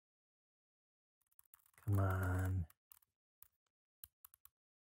Come on.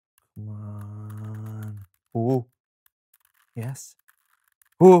 Come on. Ooh. Yes.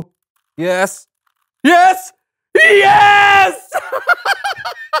 Ooh. Yes. Yes! Yes!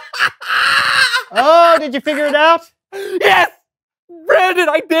 Oh, did you figure it out? Yes! Brandon,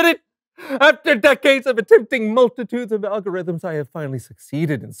 I did it! After decades of attempting multitudes of algorithms, I have finally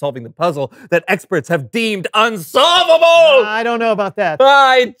succeeded in solving the puzzle that experts have deemed unsolvable! I don't know about that.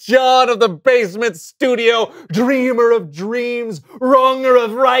 I, John of the basement studio, dreamer of dreams, wronger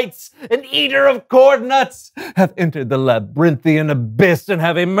of rights, and eater of cord nuts, have entered the labyrinthian abyss and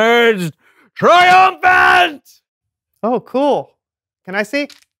have emerged triumphant! Oh, cool. Can I see?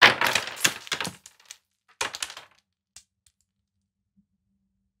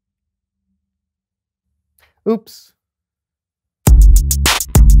 Oops.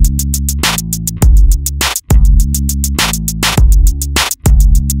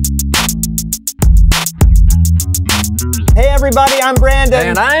 Hey everybody, I'm Brandon.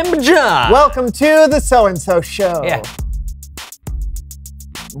 And I'm John. Welcome to the So-and-So Show. Yeah.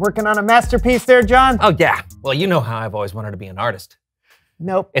 Working on a masterpiece there, John? Oh, yeah. Well, you know how I've always wanted to be an artist.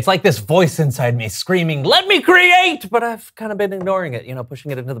 Nope. It's like this voice inside me screaming, let me create! But I've kind of been ignoring it,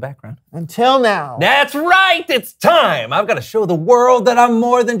 pushing it into the background. Until now. That's right! It's time! I've got to show the world that I'm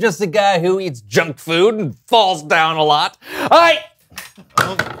more than just a guy who eats junk food and falls down a lot.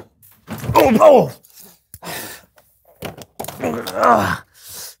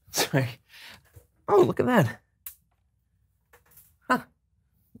 Sorry. Oh, look at that. Huh.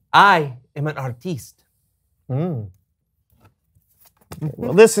 I am an artiste.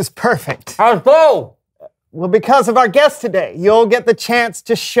 Well, this is perfect. How so? Well, because of our guest today, you'll get the chance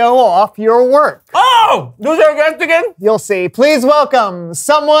to show off your work. Oh! Who's our guest again? You'll see. Please welcome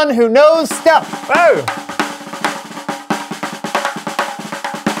someone who knows stuff. Oh!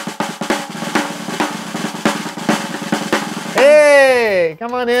 Hey,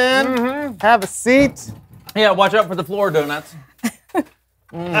 come on in. Have a seat. Yeah, watch out for the floor donuts.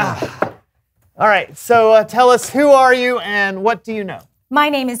 All right, so tell us, who are you and what do you know? My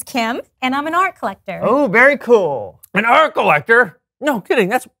name is Kim, and I'm an art collector. Oh, very cool. An art collector? No kidding.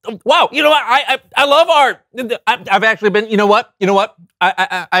 That's wow. You know what? I love art. I've actually been. You know what?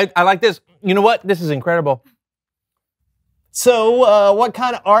 I like this. You know what? This is incredible. So, what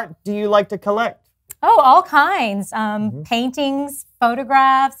kind of art do you like to collect? Oh, all kinds. Paintings,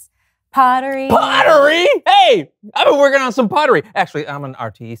 photographs, pottery. Pottery? Hey, I've been working on some pottery. Actually, I'm an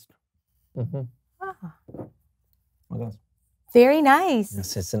artiste. Very nice.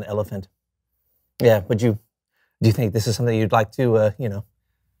 This is an elephant. Yeah. Do you think this is something you'd like to,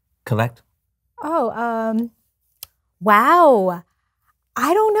 collect? Oh, wow.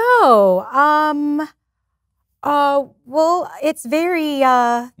 I don't know. Well, it's very,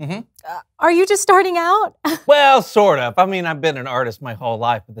 are you just starting out? Well, sort of. I mean, I've been an artist my whole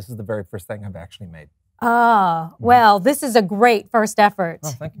life, but this is the very first thing I've actually made. Oh, well, this is a great first effort. Oh,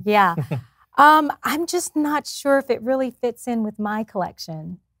 thank you. Yeah. I'm just not sure if it really fits in with my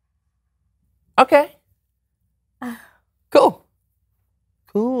collection. Okay. Cool.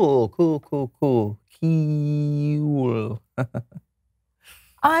 Cool.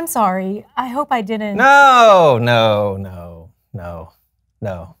 I'm sorry. I hope I didn't. No.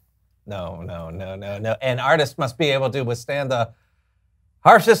 An artist must be able to withstand the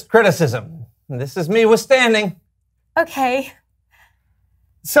harshest criticism. This is me withstanding. Okay.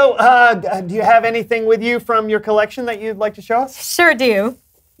 So, do you have anything with you from your collection that you'd like to show us? Sure do.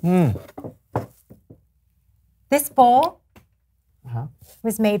 This bowl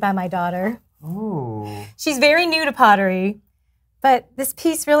was made by my daughter. Oh, She's very new to pottery, but this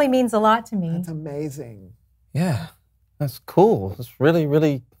piece really means a lot to me. that's amazing. Yeah, that's cool. That's really,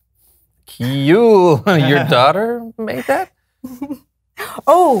 really cute. Your daughter made that?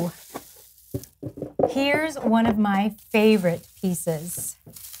 Oh, here's one of my favorite pieces.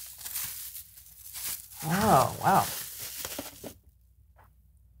 Oh, wow.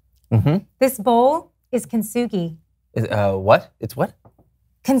 This bowl is kintsugi. What? It's what?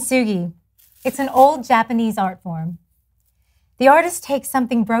 Kintsugi. It's an old Japanese art form. The artist takes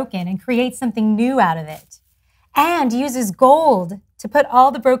something broken and creates something new out of it, and uses gold to put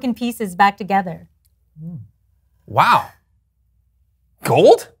all the broken pieces back together. Wow.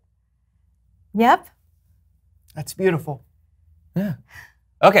 Gold? Yep. That's beautiful. Yeah.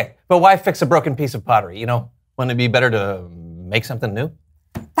 Okay, but why fix a broken piece of pottery? Wouldn't it be better to make something new?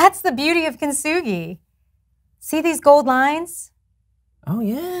 That's the beauty of kintsugi. See these gold lines? Oh,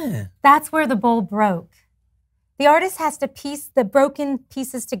 yeah. That's where the bowl broke. The artist has to piece the broken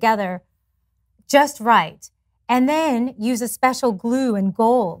pieces together just right, and then use a special glue and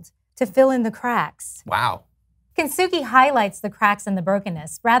gold to fill in the cracks. Wow. Kintsugi highlights the cracks and the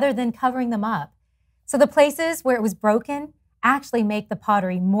brokenness rather than covering them up. So the places where it was broken actually make the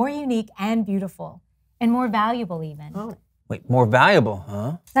pottery more unique and beautiful, and more valuable even. Oh. Wait, more valuable,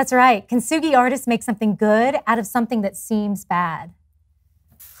 huh? That's right. Kintsugi artists make something good out of something that seems bad.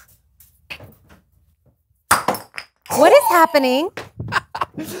 What is happening?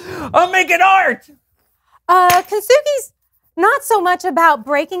 I'm making art! Kintsugi's not so much about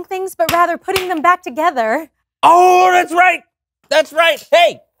breaking things, but rather putting them back together. Oh, that's right! That's right!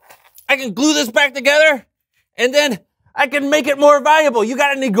 Hey, I can glue this back together, and then I can make it more valuable. You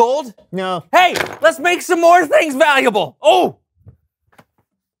got any gold? No. Hey, let's make some more things valuable. Oh!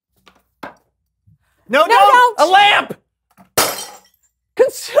 No, A lamp!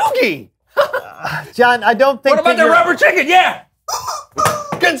 Kintsugi! John, I don't think What about that the you're- rubber chicken? Yeah!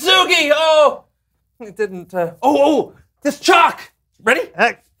 Kintsugi! Oh! It didn't, this chalk! Ready?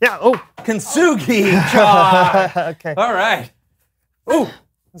 Yeah, oh. Kintsugi chalk! Okay. All right. Oh,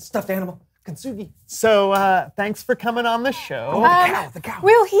 stuffed animal. Kintsugi. So, thanks for coming on the show. The cow.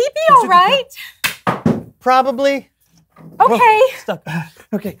 Will he be all right? Probably. Okay. Stuck.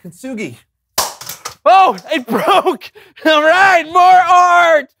 Okay, Kintsugi. Oh, it broke! All right, more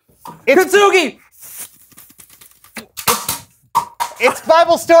art! Kintsugi! It's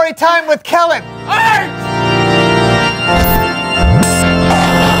Bible story time with Kellen. Art!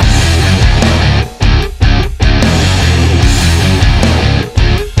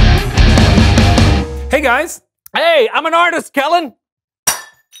 Hey guys. Hey, I'm an artist, Kellen.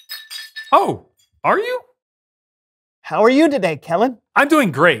 Oh, are you? How are you today, Kellen? I'm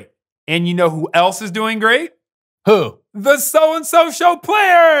doing great. And you know who else is doing great? Who? The So-and-So Show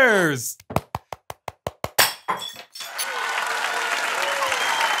players.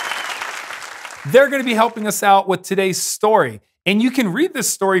 They're going to be helping us out with today's story. And you can read this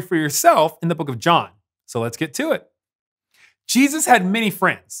story for yourself in the book of John. So let's get to it. Jesus had many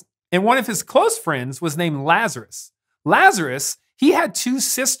friends, and one of his close friends was named Lazarus. Lazarus, he had two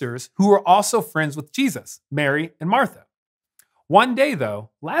sisters who were also friends with Jesus, Mary and Martha. One day, though,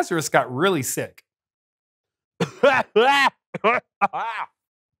 Lazarus got really sick.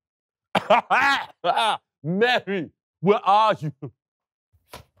 Mary, where are you?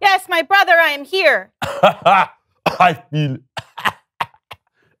 Yes, my brother, I am here. I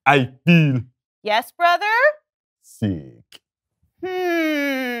feel Yes, brother? sick.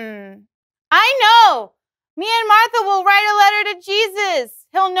 I know. Me and Martha will write a letter to Jesus.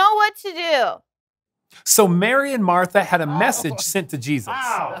 He'll know what to do. So Mary and Martha had a message sent to Jesus.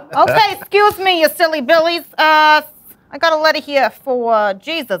 Okay, excuse me, you silly billies. I got a letter here for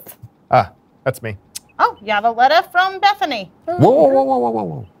Jesus. Ah, that's me. Oh, you have a letter from Bethany.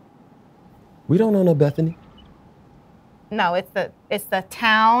 Whoa. We don't know no Bethany. No, it's the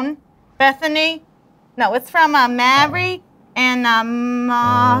town, Bethany. No, it's from Mary and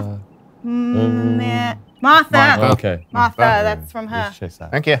Martha. Okay. Martha, that's from her. Let's chase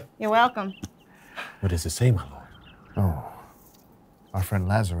that. Thank you. You're welcome. What does it say, my lord? Oh, our friend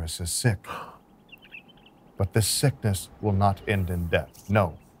Lazarus is sick. But this sickness will not end in death.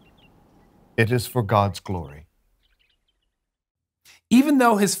 No. It is for God's glory. Even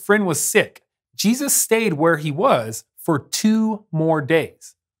though his friend was sick, Jesus stayed where he was for 2 more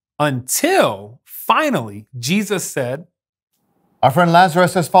days until finally Jesus said, Our friend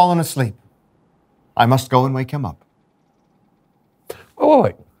Lazarus has fallen asleep. I must go and wake him up.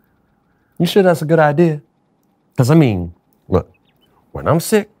 Wait. You sure that's a good idea? Because, look, when I'm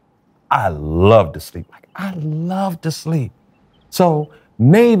sick, I love to sleep. I love to sleep. So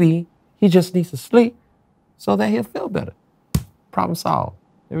maybe he just needs to sleep so that he'll feel better. Problem solved.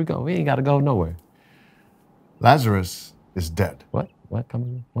 There we go. We ain't got to go nowhere. Lazarus is dead. What? What? Come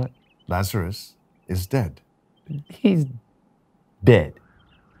on. What? Lazarus is dead. He's dead.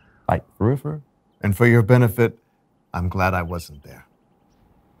 Like, for real, for real? And for your benefit, I'm glad I wasn't there.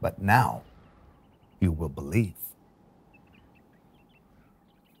 But now, you will believe.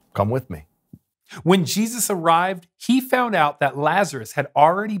 Come with me. when Jesus arrived, he found out that Lazarus had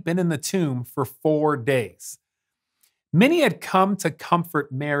already been in the tomb for 4 days. Many had come to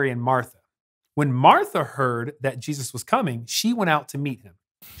comfort Mary and Martha. When Martha heard that Jesus was coming, she went out to meet him.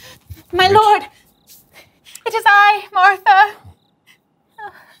 My Lord, it is I, Martha.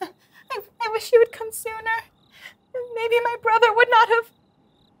 I wish you would come sooner. Maybe my brother would not have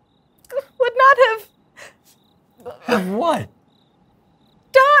Have what?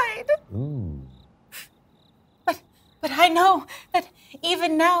 died. Ooh. But I know that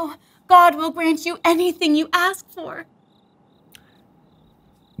even now, God will grant you anything you ask for.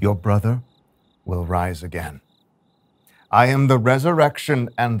 Your brother will rise again. I am the resurrection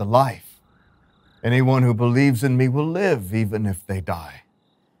and the life. Anyone who believes in me will live even if they die.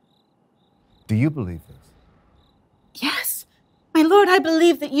 Do you believe this? Yes, my Lord, I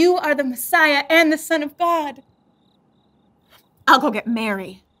believe that you are the Messiah and the Son of God. I'll go get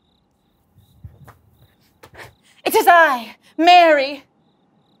Mary. It is I, Mary.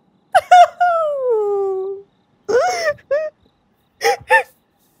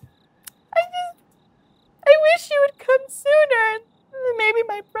 I wish you would come sooner. Maybe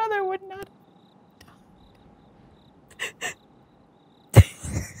my brother would not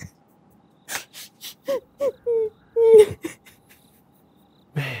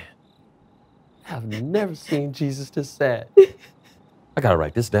I've never seen Jesus this sad. I gotta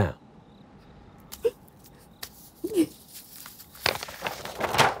write this down.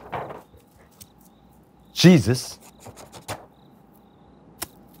 Jesus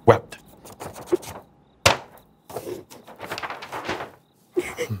wept.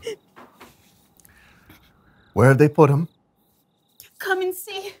 Where have they put him? come and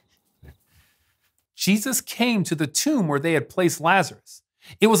see. Jesus came to the tomb where they had placed Lazarus.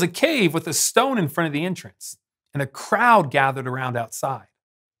 It was a cave with a stone in front of the entrance, and a crowd gathered around outside.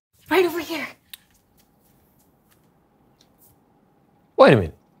 Right over here. Wait a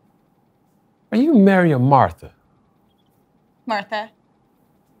minute. Are you Mary or Martha? Martha.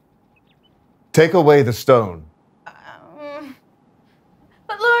 Take away the stone. But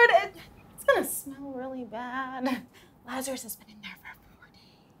Lord, it's gonna smell really bad. Lazarus has been in there for 4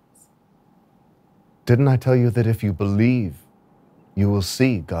 days. Didn't I tell you that if you believe, you will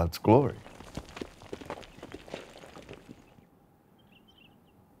see God's glory?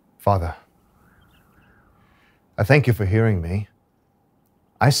 Father, I thank you for hearing me.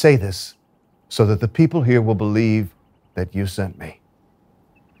 I say this so that the people here will believe that you sent me.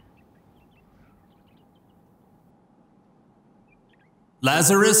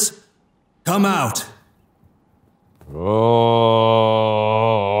 Lazarus, come out. Oh.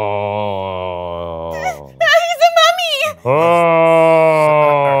 He's a mummy! Oh.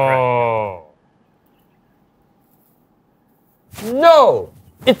 No,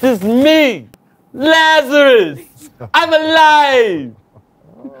 it is me, Lazarus. I'm alive.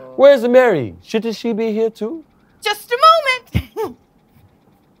 Where's Mary? Shouldn't she be here too? Just a moment.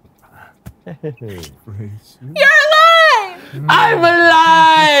 You're alive! I'm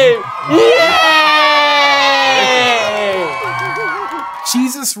alive! Yay!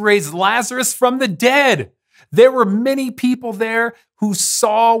 Jesus raised Lazarus from the dead. There were many people there who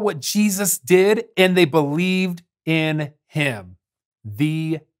saw what Jesus did and they believed in him.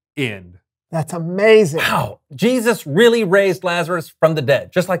 The end. That's amazing. Wow, Jesus really raised Lazarus from the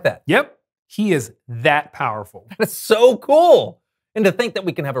dead, just like that. Yep, he is that powerful. That's so cool. And to think that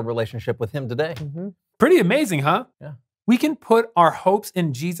we can have a relationship with him today. Pretty amazing, huh? Yeah. We can put our hopes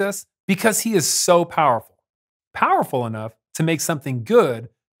in Jesus because he is so powerful. Powerful enough to make something good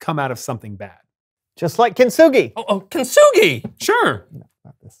come out of something bad. Just like Kintsugi. Oh, Kintsugi. Sure.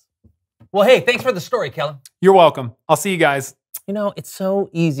 Not this. Well, hey, thanks for the story, Kellen. You're welcome. I'll see you guys. You know, it's so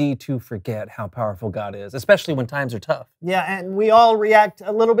easy to forget how powerful God is, especially when times are tough. Yeah, and we all react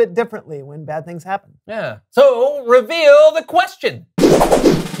a little bit differently when bad things happen. Yeah. So, reveal the question.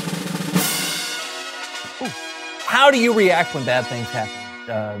 How do you react when bad things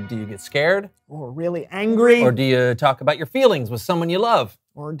happen? Do you get scared? Or really angry. Or do you talk about your feelings with someone you love?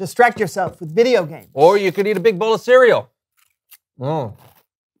 Or distract yourself with video games. Or you could eat a big bowl of cereal. No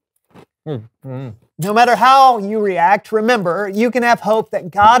matter how you react, remember, you can have hope that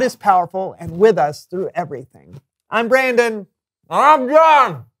God is powerful and with us through everything. I'm Brandon. I'm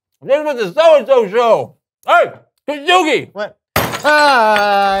John. This was the So-and-so show. Hey, Kintsugi. What?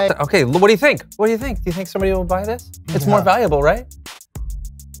 Hi. Okay, what do you think? What do you think? Do you think somebody will buy this? It's more valuable, right?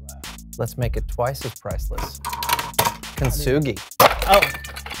 Let's make it twice as priceless. Kintsugi. Oh.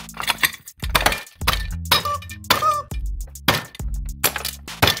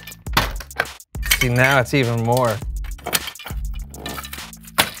 See, now it's even more.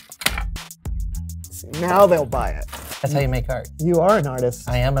 See, now they'll buy it. That's how you make art. You are an artist.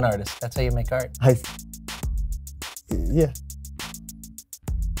 I am an artist. That's how you make art. Yeah.